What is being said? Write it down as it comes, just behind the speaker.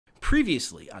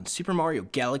Previously on Super Mario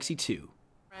Galaxy 2.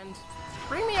 Friend,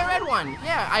 bring me a red one.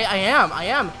 Yeah, I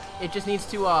am. It just needs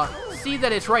to see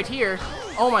that it's right here.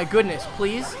 Oh my goodness,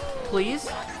 please,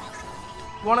 please.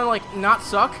 Wanna like not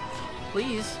suck?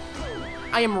 Please.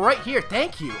 I am right here,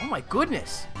 thank you. Oh my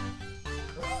goodness.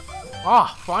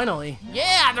 Oh, finally.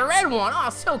 Yeah, the red one. Oh,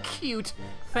 so cute.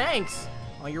 Thanks.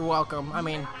 Oh, you're welcome. I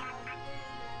mean,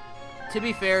 to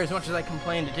be fair, as much as I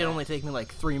complained, it did only take me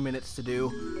like 3 minutes to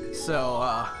do.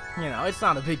 So, you know, it's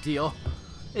not a big deal.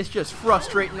 It's just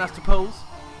frustrating, I suppose.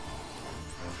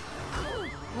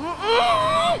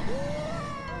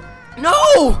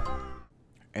 No!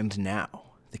 And now,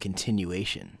 the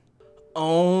continuation.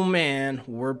 Oh man,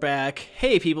 we're back.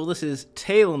 Hey people, this is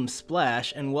Talem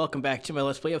Splash, and welcome back to my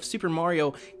Let's Play of Super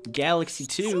Mario Galaxy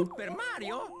 2. Super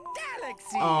Mario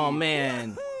Galaxy! Oh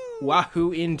man,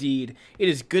 wahoo indeed. It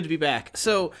is good to be back.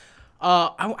 So,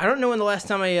 I don't know when the last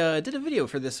time I did a video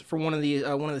for this, for one of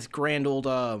this grand old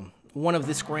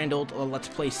Let's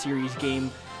Play series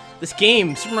game. This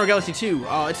game, Super Mario Galaxy 2,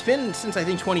 it's been since I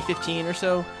think 2015 or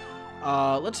so.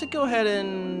 Let's go ahead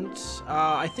and,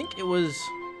 I think it was...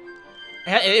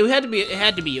 It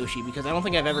had to be Yoshi, because I don't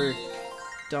think I've ever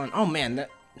done. Oh man,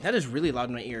 that is really loud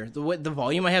in my ear. The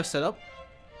volume I have set up.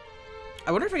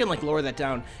 I wonder if I can like lower that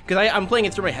down, because I'm playing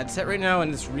it through my headset right now,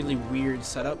 and it's really weird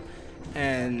setup.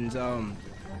 And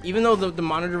even though the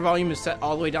monitor volume is set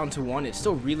all the way down to 1, it's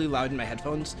still really loud in my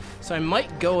headphones. So I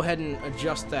might go ahead and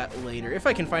adjust that later if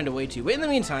I can find a way to. But in the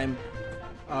meantime,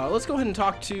 let's go ahead and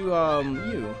talk to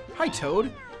you. Hi,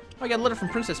 Toad. Oh, I got a letter from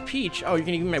Princess Peach. Oh, you're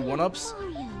gonna give me my one-ups?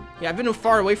 Yeah, I've been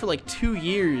far away for like 2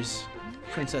 years,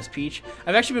 Princess Peach.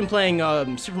 I've actually been playing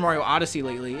Super Mario Odyssey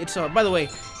lately. It's by the way,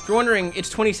 if you're wondering, it's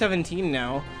 2017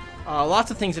 now.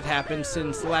 Lots of things have happened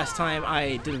since the last time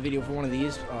I did a video for one of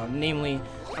these. Namely,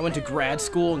 I went to grad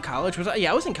school in college.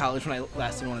 I was in college when I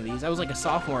last did one of these. I was like a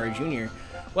sophomore or a junior.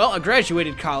 Well, I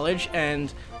graduated college,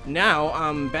 and now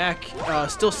I'm back,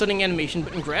 still studying animation,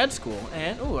 but in grad school.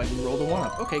 And oh, I can roll the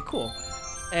one-up. Okay, cool.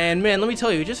 And man, let me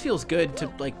tell you, it just feels good to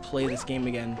like play this game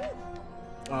again.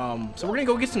 So we're gonna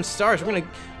go get some stars. We're gonna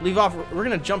leave off. We're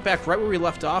gonna jump back right where we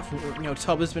left off. You know,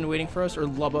 Tubba's been waiting for us, or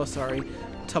Lubba, sorry,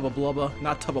 Tubba Blubba,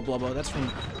 not Tubba Blubba. That's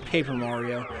from Paper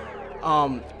Mario.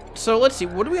 So let's see.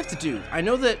 What do we have to do? I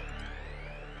know that,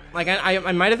 like, I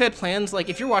might have had plans. Like,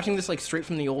 if you're watching this like straight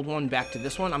from the old one back to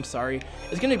this one, I'm sorry.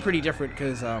 It's gonna be pretty different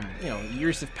because you know,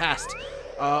 years have passed.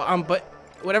 But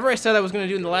whatever I said I was going to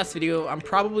do in the last video, I'm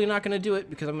probably not going to do it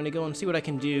because I'm going to go and see what I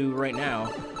can do right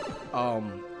now.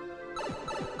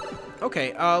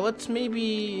 Okay, let's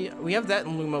maybe... We have that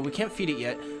in Luma. We can't feed it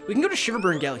yet. We can go to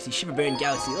Shiverburn Galaxy. Shiverburn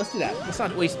Galaxy. Let's do that. Let's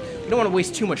not waste... We don't want to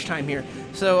waste too much time here.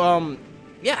 So,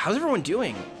 yeah, how's everyone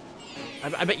doing?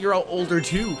 I bet you're all older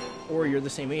too. Or you're the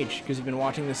same age because you've been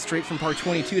watching this straight from part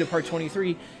 22 to part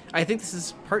 23. I think this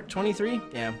is part 23?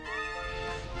 Yeah.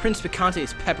 Prince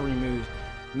Picante's peppery mood.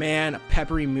 Man, a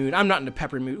peppery mood. I'm not into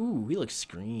peppery mood. Ooh, he looks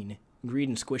green.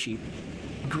 Green and squishy.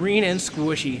 Green and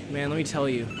squishy. Man, let me tell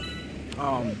you.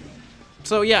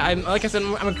 So yeah, like I said,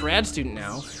 I'm a grad student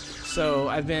now. So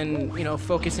I've been, you know,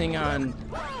 focusing on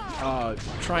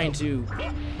trying to...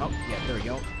 Oh, yeah, there we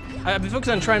go. I've been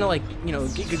focusing on trying to, like, you know,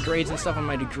 get good grades and stuff on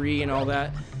my degree and all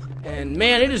that. And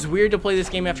man, it is weird to play this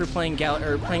game after playing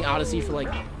playing Odyssey for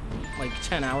like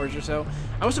 10 hours or so.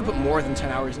 I must have put more than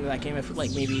 10 hours into that game. I put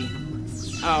like maybe...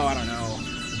 Oh, I don't know.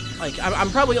 Like,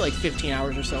 I'm probably at like 15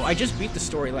 hours or so. I just beat the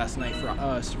story last night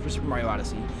for Super Mario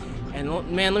Odyssey. And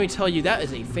man, let me tell you, that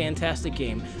is a fantastic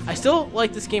game. I still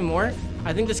like this game more.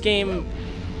 I think this game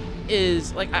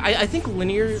is, like, I think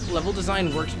linear level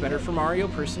design works better for Mario,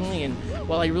 personally. And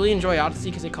while I really enjoy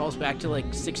Odyssey because it calls back to,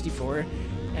 like, 64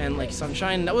 and, like,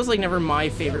 Sunshine, that was, like, never my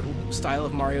favorite style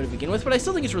of Mario to begin with. But I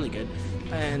still think it's really good.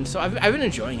 And so I've been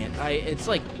enjoying it. It's,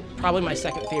 like, probably my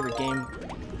second favorite game.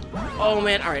 Oh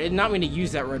man, alright, I did not mean to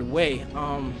use that right away.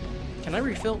 Can I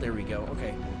refill? There we go,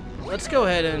 okay. Let's go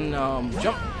ahead and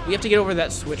jump. We have to get over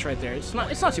that switch right there. It's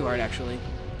not too hard actually.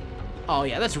 Oh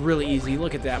yeah, that's really easy.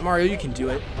 Look at that. Mario, you can do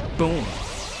it. Boom.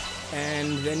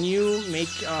 And then you make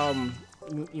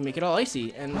it all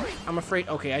icy. And I'm afraid,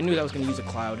 okay, I knew that was gonna use a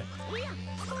cloud.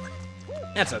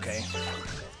 That's okay.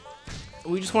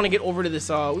 We just want to get over to this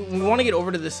we want to get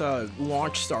over to this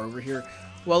launch star over here.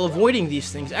 While avoiding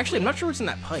these things. Actually, I'm not sure what's in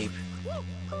that pipe.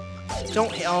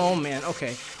 Oh man,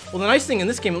 okay. Well, the nice thing in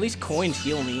this game, at least coins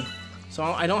heal me. So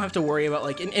I don't have to worry about,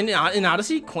 like, in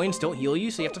Odyssey, coins don't heal you,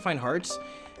 so you have to find hearts.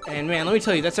 And man, let me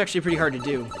tell you, that's actually pretty hard to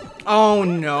do. Oh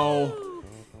no.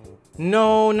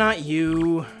 No, not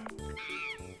you.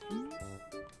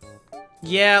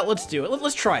 Yeah, let's do it.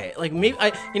 Let's try it. Like, maybe,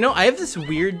 you know, I have this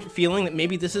weird feeling that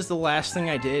maybe this is the last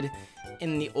thing I did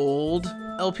in the old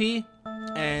LP,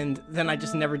 and then I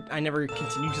never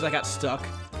continued because I got stuck.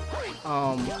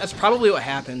 That's probably what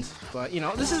happened, but you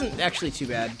know, this isn't actually too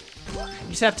bad. You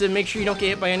just have to make sure you don't get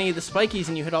hit by any of the spikies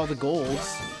and you hit all the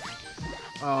golds.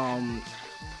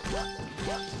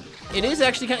 It is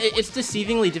actually it's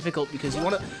deceivingly difficult because you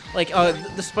want to, like,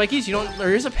 the spikies,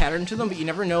 there is a pattern to them, but you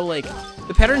never know, like,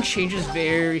 the pattern changes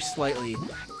very slightly.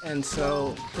 And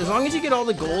so, as long as you get all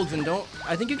the golds and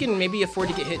I think you can maybe afford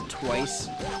to get hit twice,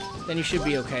 then you should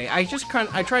be okay. I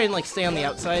try and, like, stay on the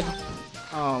outside.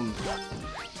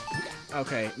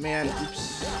 Okay, man,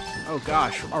 oops. Oh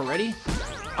gosh, already?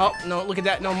 Oh, no, look at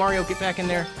that. No, Mario, get back in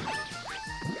there.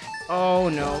 Oh,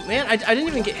 no. Man, I didn't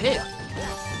even get hit.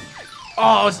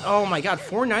 Oh my god,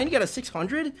 490 got a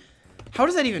 600? How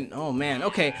does that even... Oh, man.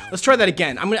 Okay, let's try that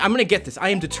again. I'm gonna get this. I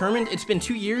am determined. It's been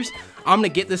 2 years. I'm gonna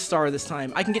get this star this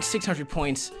time. I can get 600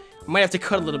 points. I might have to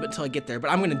cut a little bit until I get there, but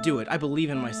I'm gonna do it. I believe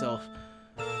in myself.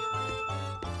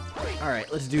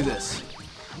 Alright, let's do this.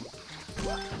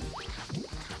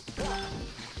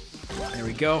 There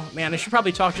we go. Man, I should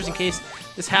probably talk just in case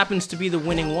this happens to be the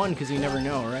winning one, because you never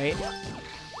know, right?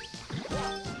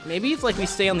 Maybe if, like, we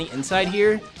stay on the inside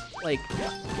here, like...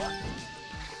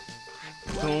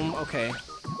 Boom, okay.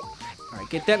 Alright,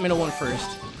 get that middle one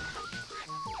first.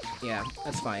 Yeah,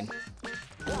 that's fine.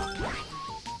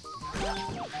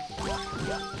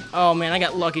 Oh, man, I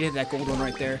got lucky to hit that gold one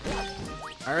right there.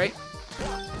 Alright.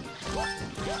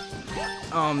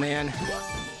 Oh, man.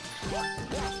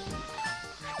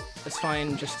 That's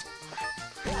fine, just...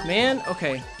 Man,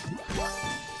 okay.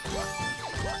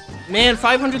 Man,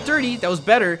 530, that was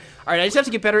better. Alright, I just have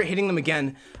to get better at hitting them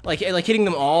again. Like hitting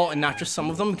them all and not just some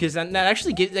of them, because that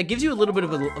actually gives you a little bit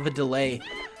of a delay.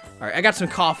 Alright, I got some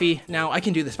coffee. Now, I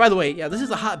can do this. By the way, yeah, this is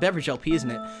a hot beverage LP,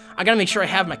 isn't it? I gotta make sure I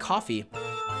have my coffee.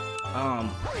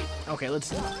 Okay,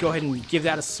 let's go ahead and give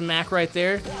that a smack right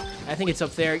there. I think it's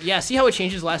up there. Yeah, see how it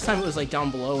changes? Last time it was, like, down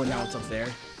below, and now it's up there.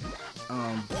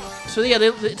 So yeah,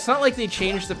 it's not like they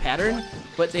changed the pattern,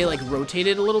 but they, like,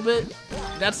 rotated a little bit.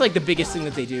 That's, like, the biggest thing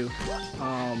that they do.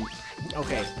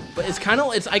 Okay, but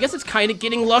I guess it's kind of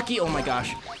getting lucky. Oh my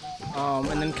gosh.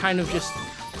 And then kind of just,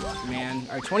 man.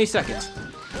 All right, 20 seconds.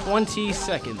 20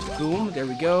 seconds. Boom, there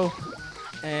we go.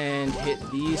 And hit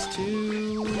these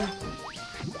two.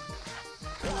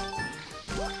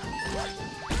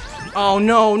 Oh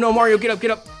no, no, Mario, get up,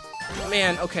 get up.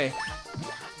 Man, okay.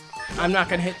 I'm not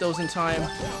gonna hit those in time.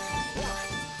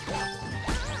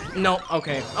 No,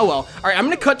 okay. Oh well. Alright, I'm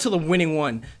gonna cut to the winning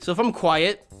one. So if I'm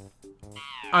quiet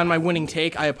on my winning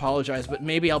take, I apologize, but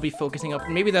maybe I'll be focusing up.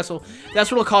 Maybe that's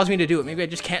what'll cause me to do it. Maybe I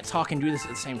just can't talk and do this at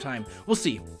the same time. We'll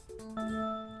see.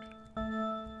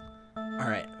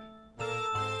 Alright.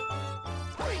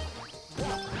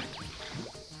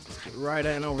 Let's get right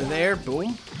in over there.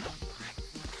 Boom.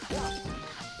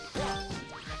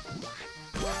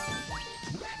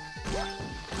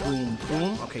 Boom,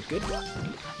 boom. Okay, good.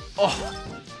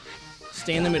 Oh!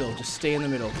 Stay in the middle. Just stay in the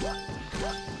middle. Man,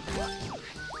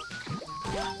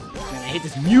 I hate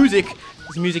this music.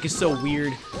 This music is so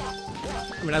weird.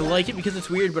 I mean, I like it because it's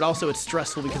weird, but also it's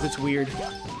stressful because it's weird.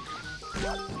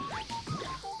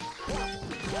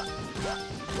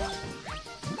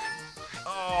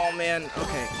 Oh, man.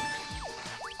 Okay.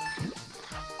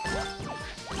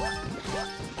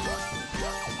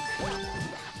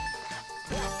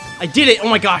 I did it! Oh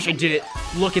my gosh, I did it!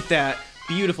 Look at that.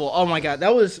 Beautiful. Oh my god,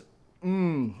 that was...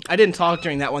 I didn't talk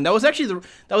during that one. That was actually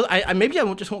maybe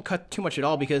I just won't cut too much at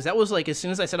all, because that was like, as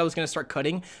soon as I said I was going to start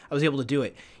cutting, I was able to do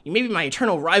it. You may be my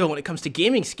eternal rival when it comes to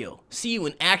gaming skill. Seeing you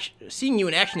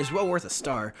in action is well worth a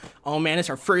star. Oh man,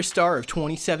 it's our first star of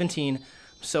 2017. I'm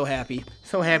so happy.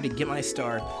 So happy to get my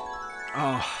star.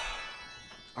 Oh.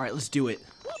 Alright, let's do it.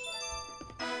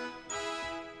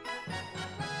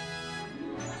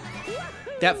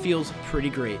 That feels pretty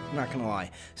great, not gonna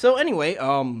lie. So anyway,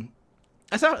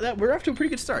 I thought that we're off to a pretty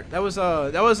good start. That was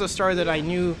a star that I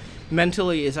knew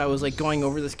mentally as I was like going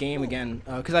over this game again,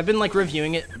 because I've been like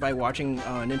reviewing it by watching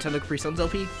Nintendo Capri Sun's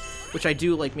LP, which I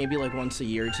do like maybe like once a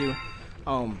year or two.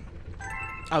 I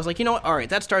was like, you know what? All right,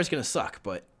 that star's gonna suck,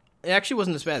 but it actually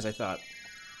wasn't as bad as I thought.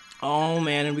 Oh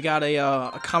man, and we got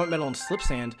a Comet Medal and Slip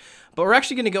Sand, but we're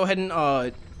actually gonna go ahead and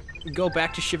go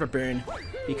back to Shiver Baron,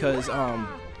 because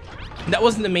that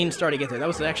wasn't the main star to get there. That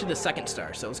was actually the second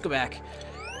star. So let's go back.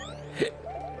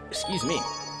 Excuse me.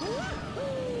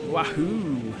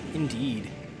 Wahoo! Indeed.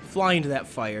 Fly into that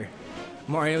fire.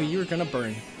 Mario, you're gonna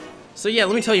burn. So yeah,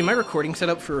 let me tell you, my recording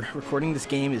setup for recording this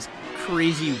game is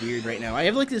crazy weird right now. I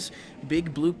have like this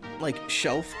big blue like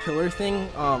shelf pillar thing.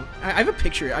 I have a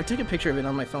picture. I took a picture of it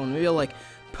on my phone. Maybe I'll like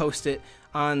post it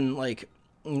on like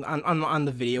on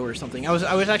the video or something. I was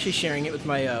actually sharing it with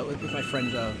my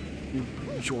friend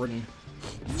Jordan.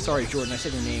 Sorry, Jordan, I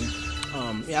said your name.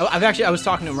 Yeah, I was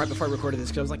talking to him right before I recorded this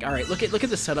because I was like, all right, look at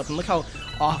the setup and look how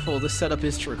awful this setup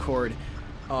is to record.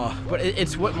 But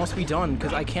it's what must be done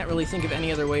because I can't really think of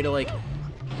any other way to like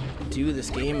do this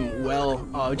game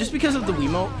well. Just because of the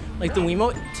Wiimote. Like the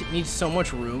Wiimote needs so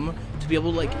much room to be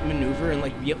able to like maneuver and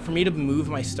like for me to move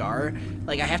my star.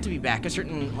 Like I have to be back a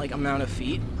certain like amount of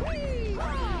feet.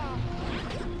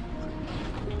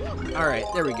 All right,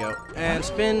 there we go. And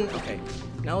spin. Okay,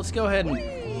 now let's go ahead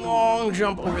and long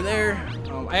jump over there.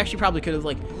 I actually probably could have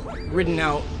like ridden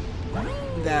out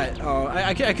that.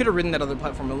 I could have ridden that other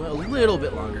platform a little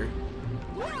bit longer,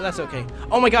 but that's okay.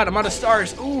 Oh my God, I'm out of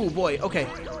stars. Ooh boy. Okay.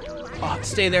 Oh,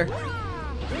 stay there.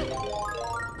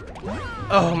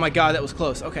 Oh my God, that was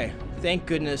close. Okay, thank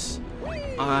goodness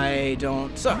I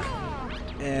don't suck.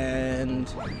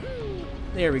 And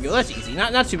there we go. That's easy.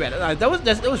 Not too bad. That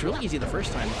was really easy the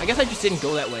first time. I guess I just didn't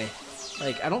go that way.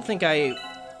 Like I don't think I.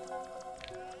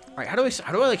 All right, how do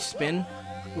I like spin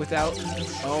without?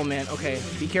 Oh man. Okay,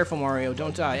 be careful, Mario.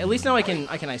 Don't die. At least now I can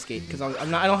ice skate because I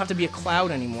don't have to be a cloud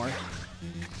anymore.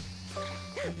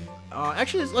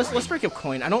 Actually, let's break up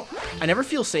coin. I never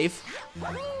feel safe.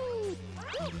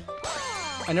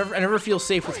 I never feel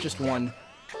safe with just one.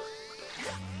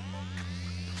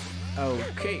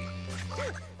 Okay.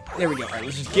 There we go. All right,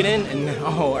 let's just get in and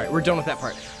all right, we're done with that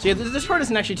part. So yeah, this part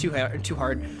isn't actually too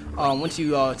hard. Once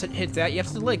you hit that, you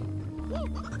have to like.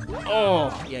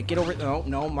 Oh yeah, get over it.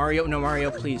 No,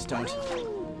 Mario, please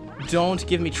don't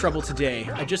give me trouble today.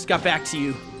 I just got back to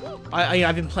you.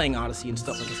 I've been playing Odyssey and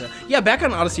stuff like I said. Yeah, back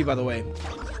on Odyssey, by the way.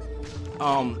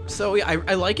 So yeah,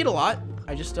 I like it a lot.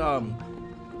 I just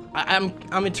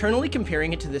I'm eternally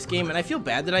comparing it to this game, and I feel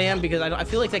bad that I am because I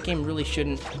feel like that game really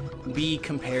shouldn't be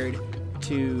compared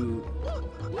to.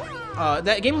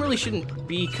 That game really shouldn't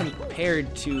be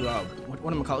compared to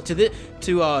what am I call it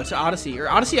to Odyssey or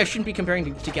Odyssey. I shouldn't be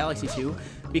comparing to Galaxy 2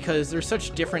 because they're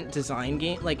such different design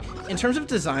game. Like in terms of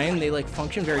design, they like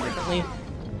function very differently.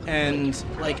 And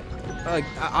like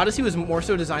Odyssey was more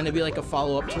so designed to be like a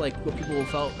follow-up to like what people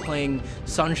felt playing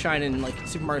Sunshine and like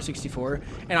Super Mario 64,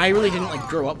 and I really didn't like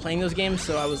grow up playing those games,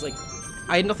 so I was like,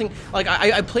 I had nothing like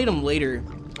I played them later.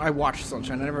 I watched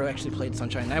Sunshine. I never actually played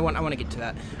Sunshine. I want to get to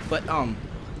that, but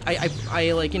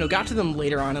I like got to them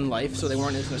later on in life, so they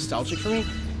weren't as nostalgic for me.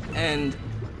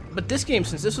 But this game,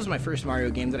 since this was my first Mario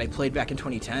game that I played back in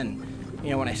 2010,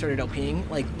 when I started LPing,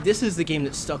 like this is the game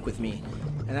that stuck with me.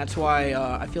 And that's why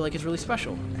I feel like it's really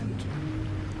special.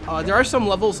 And there are some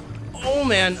levels. Oh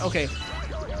man. Okay.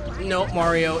 No,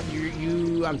 Mario,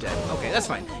 I'm dead. Okay, that's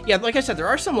fine. Yeah, like I said, there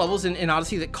are some levels in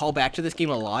Odyssey that call back to this game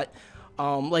a lot.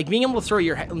 Like being able to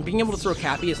throw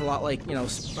Cappy is a lot like a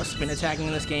spin attacking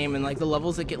in this game, and like the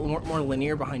levels that get more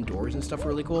linear behind doors and stuff are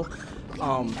really cool.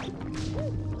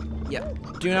 Yeah.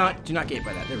 Do not get hit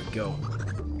by that. There we go.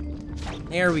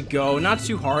 There we go. Not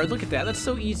too hard. Look at that. That's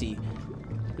so easy.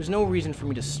 There's no reason for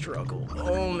me to struggle.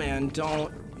 Oh man,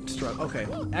 don't struggle. Okay,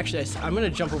 actually, I'm gonna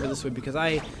jump over this way because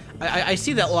I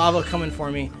see that lava coming for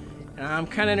me, and I'm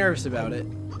kind of nervous about it.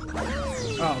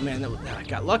 Oh man, I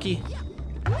got lucky.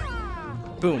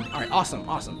 Boom. All right, awesome.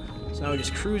 So now we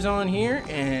just cruise on here,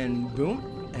 and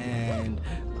boom, and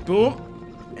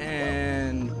boom,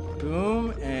 and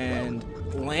boom, and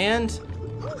land.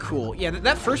 Cool. Yeah,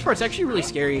 that first part's actually really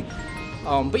scary.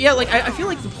 But yeah, like I feel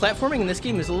like the platforming in this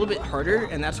game is a little bit harder,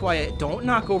 and that's why I don't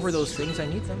knock over those things. I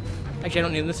need them. Actually, I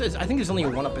don't need them. I think there's only a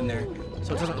 1-up in there,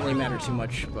 so it doesn't really matter too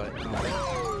much. But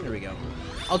there we go.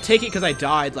 I'll take it because I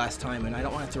died last time, and I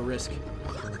don't want to risk.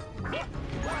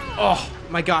 Oh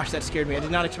my gosh, that scared me. I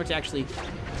did not expect to actually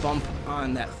bump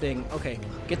on that thing. Okay,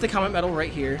 get the Comet Medal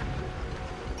right here,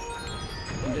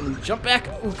 and then jump back.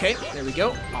 Okay, there we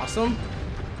go. Awesome.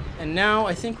 And now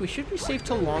I think we should be safe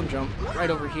to long jump right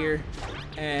over here.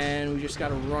 And we just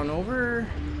gotta run over.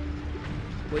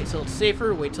 Wait till it's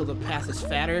safer. Wait till the path is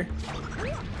fatter.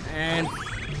 And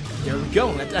there we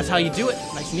go. That's how you do it.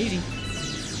 Nice and easy.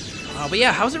 But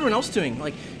yeah, how's everyone else doing?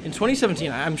 Like in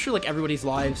 2017, I'm sure like everybody's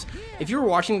lives. If you were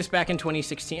watching this back in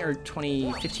 2016 or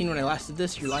 2015 when I last did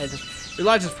this, your lives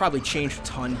have probably changed a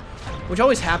ton. Which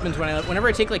always happens whenever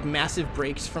I take like massive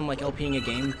breaks from like LPing a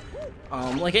game.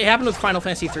 Like it happened with Final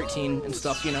Fantasy 13 and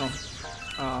stuff, and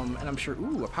I'm sure.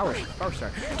 Ooh, a power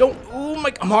star. Don't. Oh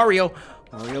my, Mario,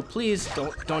 please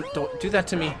don't do that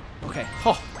to me. Okay.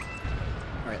 Oh.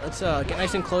 All right, let's get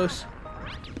nice and close.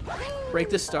 Break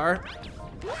this star.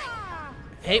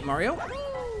 Hey, Mario.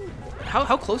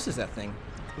 How close is that thing?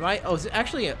 Oh, is it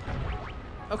actually a?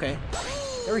 Okay.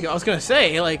 There we go. I was gonna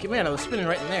say, like, man, I was spinning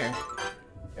right in there.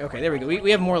 Okay, there we go.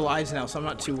 We have more lives now, so I'm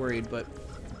not too worried, but.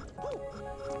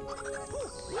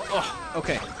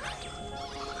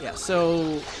 Yeah,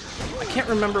 so I can't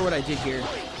remember what I did here.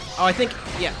 Oh, I think,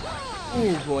 yeah.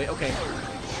 Ooh, boy, okay.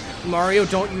 Mario,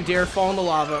 don't you dare fall in the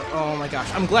lava. Oh my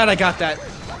gosh, I'm glad I got that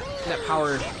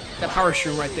power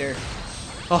shroom right there.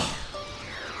 Oh.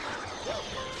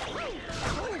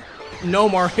 No,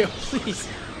 Mario, please.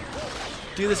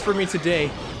 Do this for me today.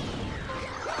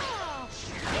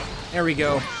 There we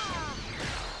go.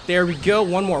 There we go.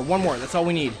 One more. That's all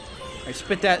we need. All right,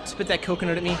 spit that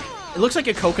coconut at me. It looks like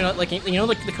a coconut, like, you know,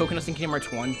 like the coconuts in Kingdom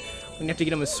Hearts 1. When you have to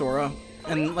get them with Sora.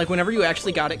 And, like, whenever you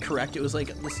actually got it correct, it was,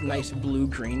 like, this nice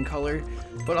blue-green color.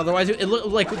 But otherwise, it looked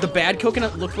like the bad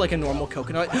coconut looked like a normal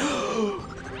coconut.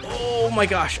 Oh, my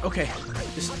gosh. Okay.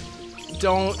 Just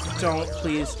don't,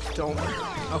 please, don't.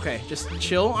 Okay, just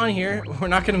chill on here. We're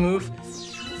not going to move.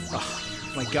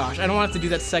 Oh, my gosh. I don't want to have to do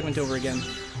that segment over again.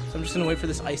 So I'm just going to wait for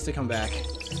this ice to come back.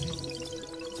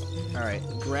 Alright,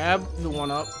 grab the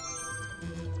one up.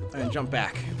 And jump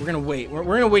back. We're gonna wait. We're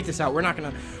gonna wait this out. We're not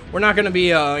gonna be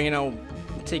you know,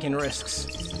 taking risks.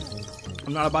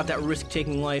 I'm not about that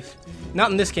risk-taking life.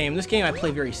 Not in this game. In this game I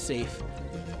play very safe.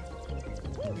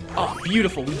 Oh,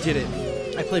 beautiful. We did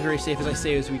it. I play very safe, as I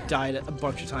say, as we died a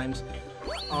bunch of times.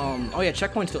 Oh yeah,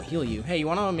 checkpoints don't heal you. Hey, you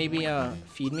wanna maybe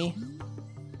feed me?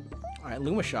 Alright,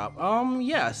 Luma shop.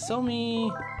 Yeah, sell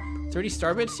me 30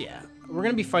 star bits. Yeah. We're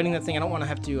gonna be fighting that thing. I don't wanna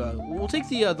have to we'll take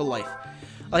the life.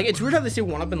 Like, it's weird how they say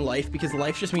 1-up in life, because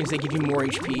life just means they give you more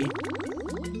HP.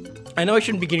 I know I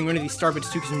shouldn't be getting rid of these star bits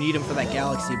too, because we need them for that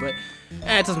galaxy, but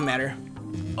it doesn't matter.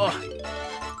 Oh,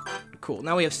 cool.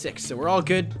 Now we have 6, so we're all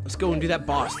good. Let's go and do that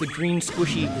boss, the green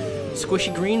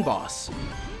squishy green boss.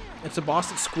 It's a boss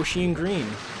that's squishy and green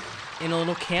in a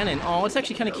little cannon. Oh, it's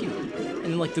actually kind of cute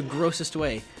in like the grossest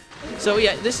way. So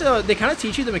yeah, this they kind of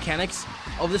teach you the mechanics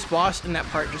of this boss in that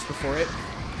part just before it.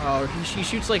 He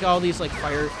shoots like all these like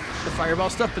the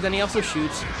fireball stuff, but then he also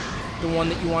shoots the one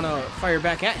that you want to fire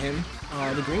back at him,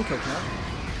 the green coconut.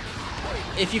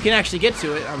 If you can actually get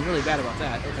to it. I'm really bad about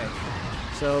that. Okay,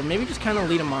 so maybe just kind of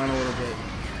lead him on a little bit,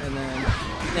 and then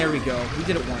there we go. We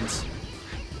did it once.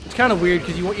 It's kind of weird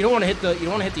because you don't want to hit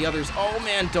the others. Oh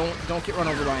man, don't get run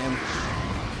over by him.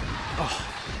 Oh,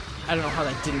 I don't know how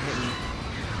that didn't hit me.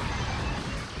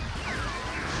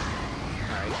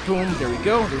 Boom, there we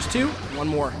go. There's 2. One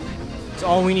more. That's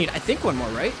all we need. I think one more,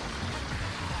 right?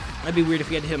 That'd be weird if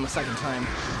we had to hit him a second time.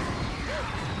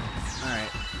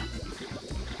 Alright.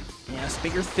 Yeah,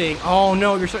 spit your thing. Oh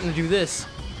no, you're starting to do this.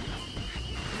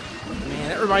 Man,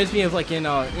 that reminds me of like in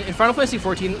Final Fantasy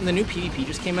XIV, the new PvP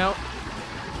just came out.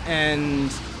 And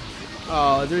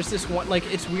there's this one,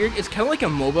 like, it's weird. It's kind of like a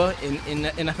MOBA in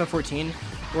FF14,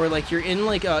 where like you're in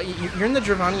like you're in the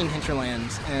Dravanian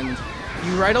hinterlands, and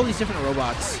you ride all these different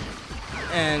robots,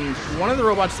 and one of the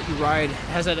robots that you ride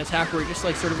has that attack where it just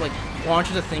like sort of like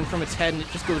launches a thing from its head and it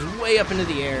just goes way up into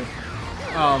the air,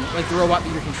 like the robot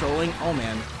that you're controlling. Oh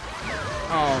man,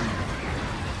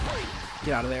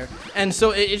 get out of there. And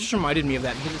so it just reminded me of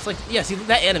that, because it's like, yeah, see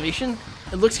that animation,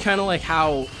 it looks kind of like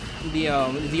how the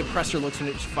oppressor looks when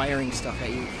it's firing stuff at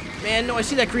you. Man, no, I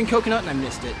see that green coconut and I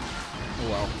missed it. Oh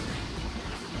well.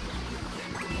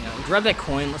 Yeah, grab that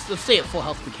coin. Let's stay at full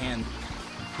health if we can.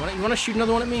 You want to shoot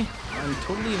another one at me? I'm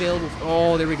totally available.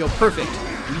 Oh, there we go. Perfect.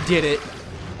 We did it.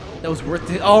 That was worth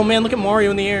it. Oh, man, look at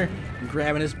Mario in the air. I'm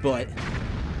grabbing his butt.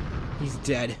 He's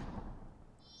dead.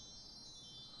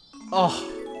 Oh,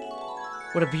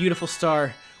 what a beautiful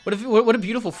star. What a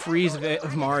beautiful freeze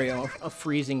of Mario. A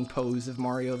freezing pose of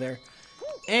Mario there.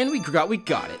 And we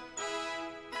got it.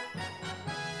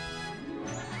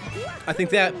 I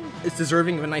think that is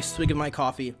deserving of a nice swig of my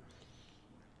coffee.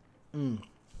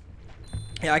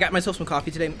 Yeah, I got myself some coffee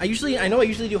today. I know I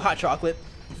usually do hot chocolate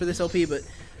for this LP, but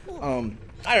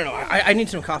I don't know. I need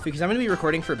some coffee because I'm going to be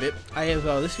recording for a bit. I have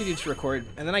this video to record,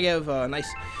 and then I have a nice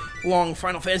long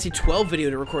Final Fantasy 12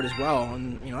 video to record as well,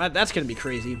 and you know that's going to be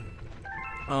crazy.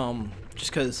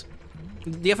 Just because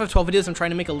the FF12 videos I'm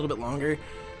trying to make a little bit longer,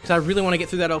 because I really want to get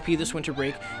through that LP this winter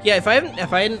break. Yeah, if I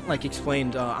hadn't like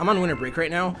explained, I'm on winter break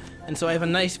right now, and so I have a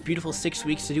nice, beautiful 6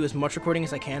 weeks to do as much recording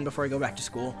as I can before I go back to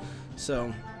school.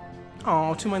 So.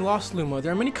 Oh, to my lost Luma,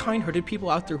 there are many kind-hearted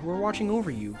people out there who are watching over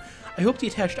you. I hope the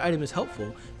attached item is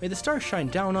helpful. May the stars shine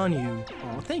down on you.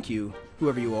 Oh, thank you,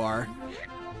 whoever you are.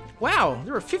 Wow,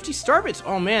 there were 50 star bits.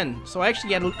 Oh man, so I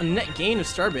actually had a net gain of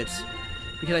star bits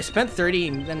because I spent 30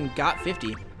 and then got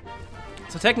 50.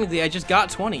 So technically, I just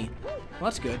got 20. Well,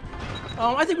 that's good.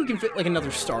 I think we can fit like another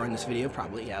star in this video,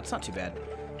 probably. Yeah, it's not too bad.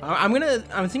 I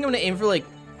think I'm gonna aim for like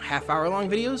half-hour-long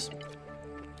videos.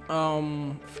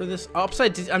 For this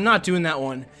upside, I'm not doing that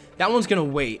one. That one's gonna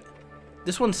wait.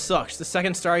 This one sucks. The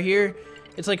second star here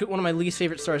It's like one of my least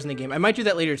favorite stars in the game. I might do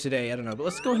that later today, I don't know. But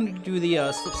let's go ahead and do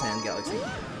the Slip Sand Galaxy.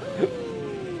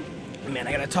 Man,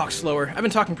 I gotta talk slower. I've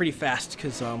been talking pretty fast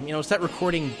because, you know, it's that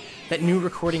new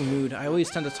recording mood. I always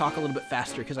tend to talk a little bit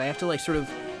faster because I have to, like, sort of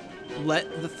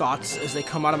let the thoughts as they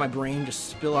come out of my brain just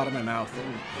spill out of my mouth.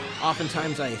 And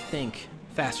oftentimes I think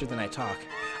faster than I talk.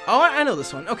 Oh, I know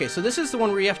this one. Okay, so this is the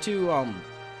one where you have to,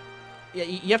 yeah,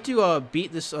 you have to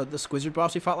beat this Squizzard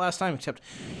boss we fought last time, except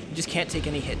you just can't take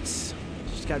any hits.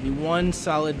 It's just gotta be one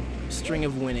solid string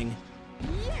of winning.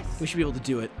 We should be able to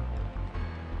do it.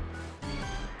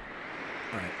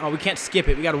 Alright. Oh, we can't skip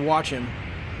it. We gotta watch him.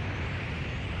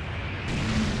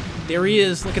 There he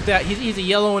is. Look at that. He's a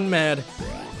yellow and mad.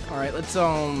 Alright, let's,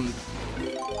 alright,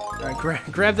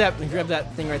 grab that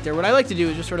thing right there. What I like to do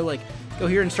is just sort of, like, go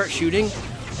here and start shooting,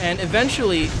 and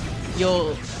eventually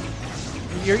you're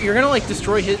gonna, like,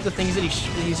 destroy the things that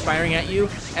he's firing at you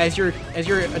as you're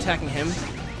attacking him,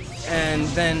 and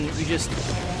then you just,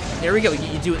 there we go,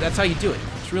 you do it. That's how you do it.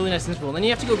 It's really nice and simple. And then you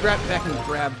have to go back and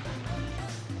grab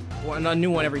a new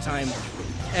one every time.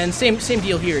 And same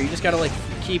deal here. You just gotta, like,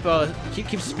 keep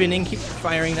spinning, keep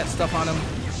firing that stuff on him,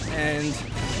 and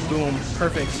boom,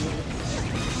 perfect.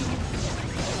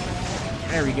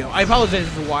 There we go. I apologize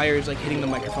if the wire is, like, hitting the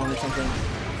microphone or something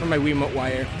from my Wiimote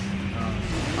wire.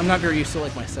 I'm not very used to,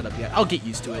 like, my setup yet. I'll get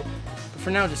used to it. But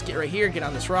for now, just get right here, get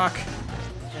on this rock,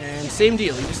 and same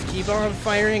deal. You just keep on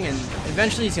firing, and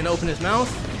eventually he's gonna open his mouth.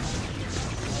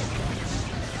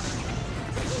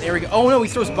 There we go. Oh no, he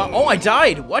throws bomb. Oh, I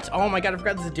died. What? Oh my god, I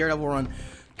forgot this is a Daredevil run.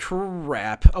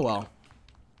 Crap. Oh well.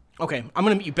 Okay, I'm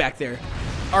gonna meet you back there.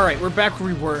 All right, we're back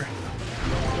where we were.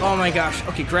 Oh my gosh.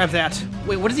 Okay, grab that.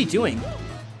 Wait, what is he doing?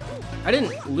 I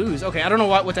didn't lose. Okay, I don't know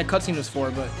what that cutscene was for,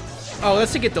 but oh,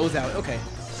 that's to get those out. Okay.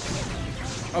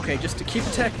 Okay, just to keep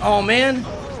attack. Oh man,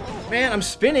 I'm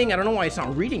spinning. I don't know why it's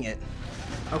not reading it.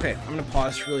 Okay, I'm gonna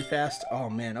pause really fast. Oh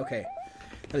man. Okay,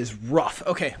 that is rough.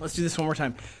 Okay, let's do this one more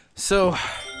time. So,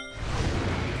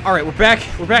 all right, we're back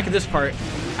at this part.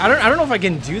 I don't know if I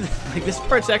can do this. Like, this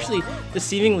part's actually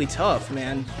deceivingly tough,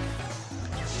 man.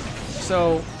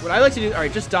 So, what I like to do, all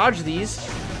right, just dodge these.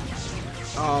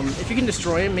 If you can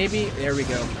destroy him, maybe. There we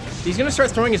go. He's gonna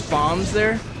start throwing his bombs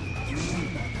there.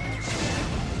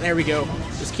 There we go.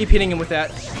 Just keep hitting him with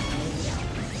that.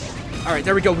 All right,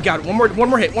 there we go. We got it. One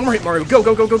more hit, Mario. Go,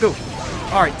 go, go, go, go.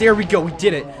 All right, there we go. We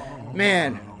did it.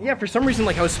 Man, yeah, for some reason,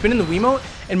 like, I was spinning the Wiimote,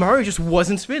 and Mario just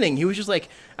wasn't spinning. He was just like,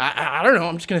 I don't know,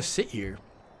 I'm just gonna sit here.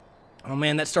 Oh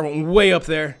man, that star went way up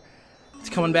there. It's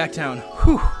coming back down.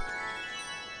 Whew.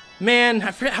 Man,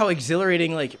 I forget how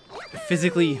exhilarating, like,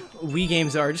 physically Wii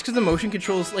games are, just because the motion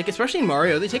controls, like, especially in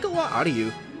Mario, they take a lot out of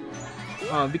you.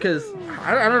 Because,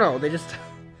 I don't know, they just,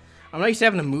 I'm not used to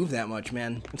having to move that much,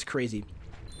 man. It's crazy.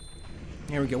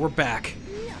 There we go, we're back.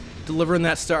 Delivering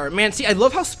that star. Man, see, I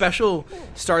love how special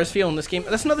stars feel in this game.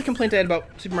 That's another complaint I had about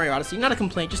Super Mario Odyssey. Not a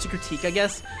complaint, just a critique, I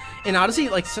guess. In Odyssey,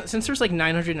 like, since there's, like,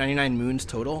 999 moons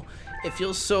total, it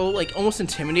feels so, like, almost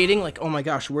intimidating. Like, oh my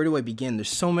gosh, where do I begin? There's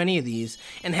so many of these.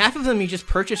 And half of them you just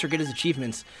purchase or get as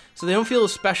achievements. So they don't feel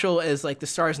as special as, like, the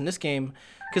stars in this game.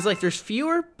 Because, like, there's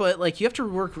fewer, but, like, you have to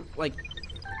work, like,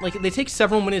 they take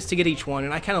several minutes to get each one,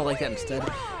 and I kind of like that instead.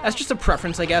 That's just a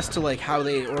preference, I guess, to, like, how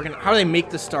they make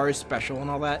the stars special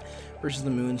and all that versus the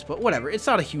moons. But whatever, it's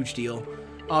not a huge deal.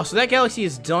 So that galaxy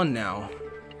is done now.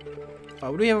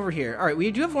 What do we have over here? All right, we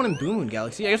do have one in Boom Moon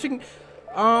Galaxy. I guess we can.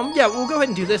 Yeah, we'll go ahead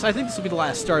and do this. I think this will be the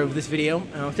last start of this video.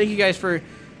 Thank you guys for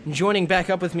joining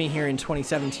back up with me here in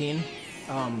 2017.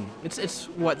 It's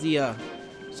what the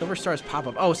Silver Stars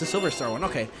pop-up. Oh, it's the Silver Star one.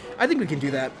 Okay, I think we can do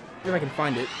that if I can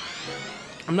find it.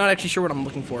 I'm not actually sure what I'm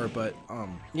looking for, but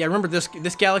yeah, remember this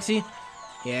galaxy?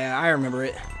 Yeah, I remember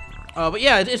it. But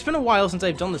yeah, it's been a while since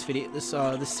I've done this video,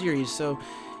 this series. So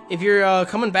if you're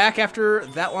coming back after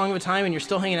that long of a time and you're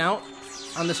still hanging out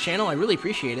on this channel, I really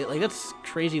appreciate it. Like, that's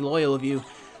crazy loyal of you.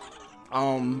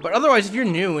 But otherwise, if you're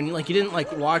new and like you didn't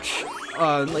like watch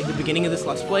like the beginning of this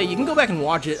Let's Play, you can go back and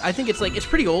watch it. I think it's like it's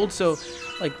pretty old, so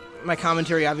like my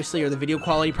commentary obviously or the video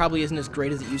quality probably isn't as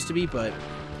great as it used to be, but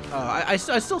I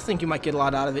still think you might get a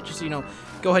lot out of it. Just, you know,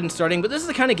 go ahead and starting. But this is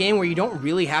the kind of game where you don't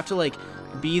really have to like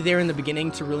be there in the beginning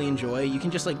to really enjoy. You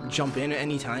can just like jump in at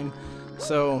any time.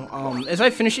 So as I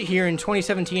finish it here in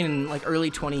 2017 and like early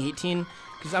 2018,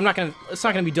 because it's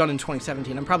not gonna be done in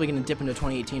 2017. I'm probably gonna dip into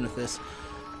 2018 with this.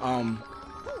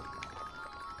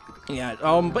 Yeah.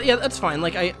 But yeah, that's fine.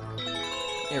 Like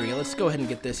there we go. Let's go ahead and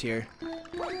get this here.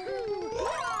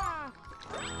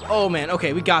 Oh man.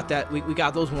 Okay, we got that. We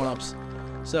got those 1-ups.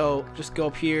 So just go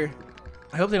up here.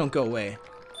 I hope they don't go away.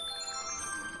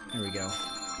 There we go.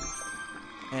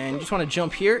 And you just want to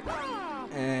jump here.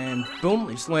 And boom,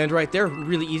 just land right there,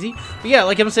 really easy. But yeah,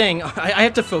 like I'm saying, I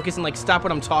have to focus and like stop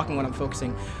what I'm talking when I'm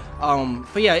focusing.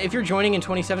 But yeah, if you're joining in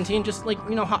 2017, just like,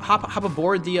 you know, hop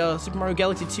aboard the Super Mario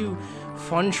Galaxy 2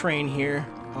 fun train here.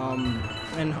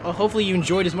 And hopefully you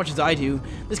enjoyed as much as I do.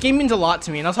 This game means a lot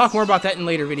to me, and I'll talk more about that in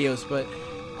later videos. But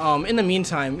in the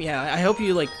meantime, yeah, I hope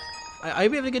you like, I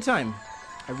hope you have a good time.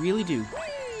 I really do.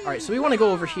 All right, so we want to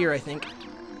go over here, I think.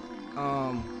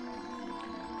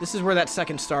 This is where that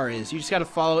second star is. You just got to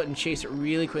follow it and chase it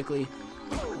really quickly.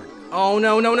 Oh,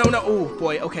 no, no, no, no. Oh,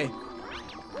 boy, okay.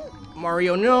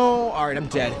 Mario, no. All right, I'm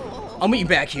dead. I'll meet you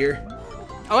back here.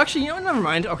 Oh, actually, you know what? Never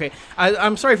mind. Okay,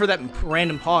 I'm sorry for that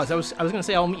random pause. I was going to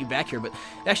say I'll meet you back here, but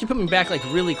it actually put me back, like,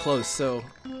 really close, so...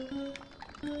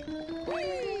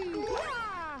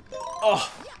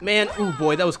 Oh, man. Oh,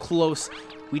 boy, that was close.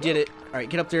 We did it. All right,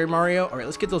 get up there, Mario. All right,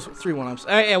 let's get those 3 1-ups.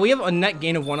 Yeah, we have a net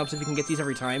gain of 1-ups if we can get these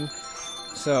every time.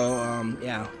 So,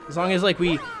 yeah, as long as, like,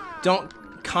 we don't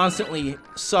constantly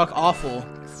suck awful,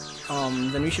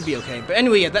 then we should be okay. But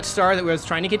anyway, yeah, that star that we was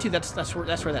trying to get to, that's where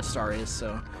that star is,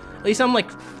 so... At least I'm, like,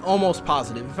 almost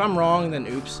positive. If I'm wrong, then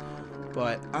oops.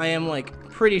 But I am, like,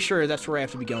 pretty sure that's where I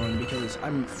have to be going, because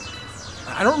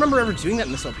I don't remember ever doing that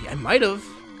in this LP. I might have.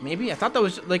 Maybe. I thought that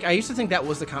was, like, I used to think that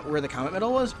was where the comet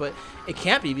medal was, but it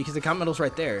can't be, because the comet medal's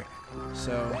right there.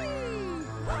 So...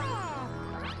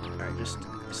 Alright, just...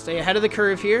 stay ahead of the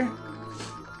curve here.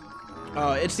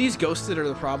 It's these ghosts that are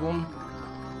the problem.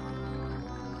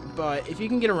 But if you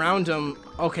can get around them...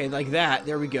 Okay, like that.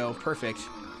 There we go. Perfect.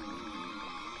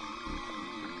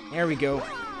 There we go.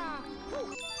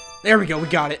 There we go. We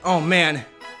got it. Oh, man.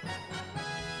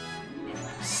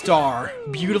 Star.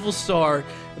 Beautiful star.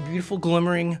 A beautiful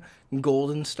glimmering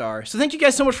golden star. So thank you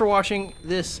guys so much for watching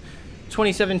this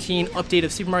 2017 update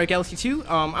of Super Mario Galaxy 2.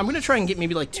 I'm going to try and get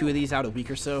maybe like 2 of these out a week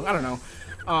or so. I don't know.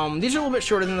 These are a little bit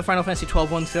shorter than the Final Fantasy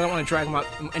 12 ones, because I don't want to drag them out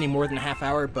any more than a half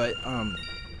hour, but,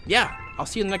 yeah, I'll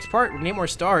see you in the next part. We're going to get more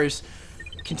stars.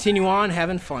 Continue on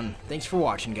having fun. Thanks for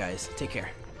watching, guys. Take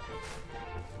care.